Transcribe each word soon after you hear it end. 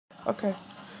Okay.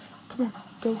 Come on.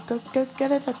 Go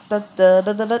get it.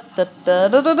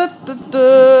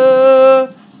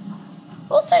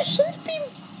 Also, shouldn't it be...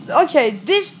 Okay,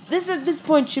 this at this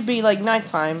point should be, like,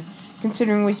 nighttime.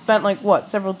 Considering we spent, like, what,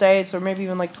 several days or maybe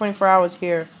even, like, 24 hours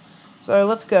here. So,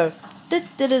 let's go.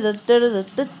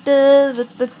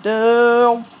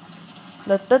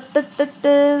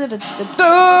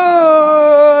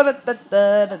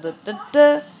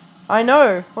 I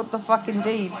know. What the fuck,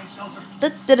 indeed.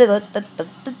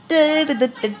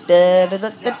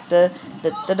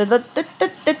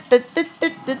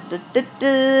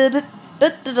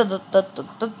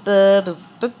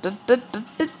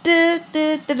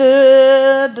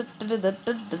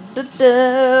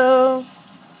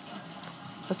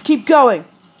 Let's keep going.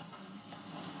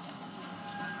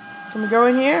 Can we go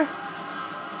in here?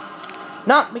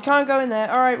 No, we can't go in there.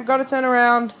 Alright, we've got to turn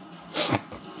around.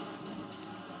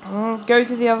 Go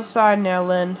to the other side now,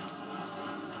 Lynn.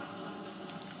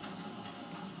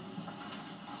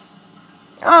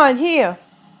 Ah, in here.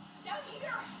 Down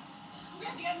here. We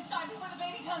have to get inside before the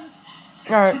baby comes.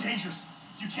 Alright. It's too dangerous.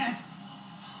 You can't.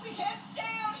 We can't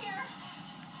stay out here.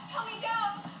 Help me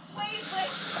down, please,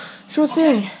 Liz. Sure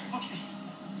thing. Okay.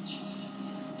 Jesus.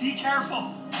 Be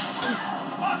careful.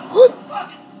 Fuck. What?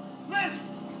 Fuck. Lynn.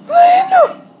 Lynn!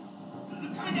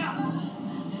 I'm coming down.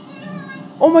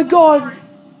 Oh my god. Sorry.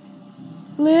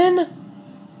 Lynn,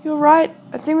 you're right.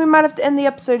 I think we might have to end the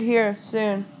episode here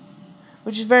soon.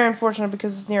 Which is very unfortunate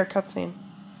because it's near a cutscene.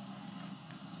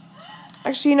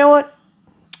 Actually, you know what?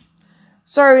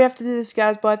 Sorry we have to do this,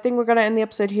 guys, but I think we're going to end the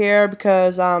episode here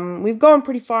because we've gone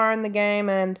pretty far in the game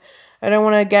and I don't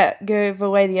want to give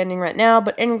away the ending right now.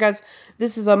 But anyway, guys,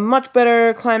 this is a much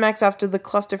better climax after the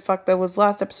clusterfuck that was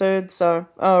last episode, so,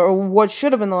 or what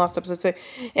should have been the last episode. So,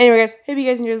 anyway, guys, hope you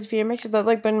guys enjoyed this video. Make sure that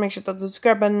like button, make sure that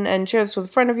subscribe button, and share this with a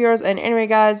friend of yours. And anyway,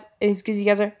 guys, it's Gizzy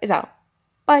Gazza is out.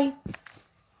 Bye.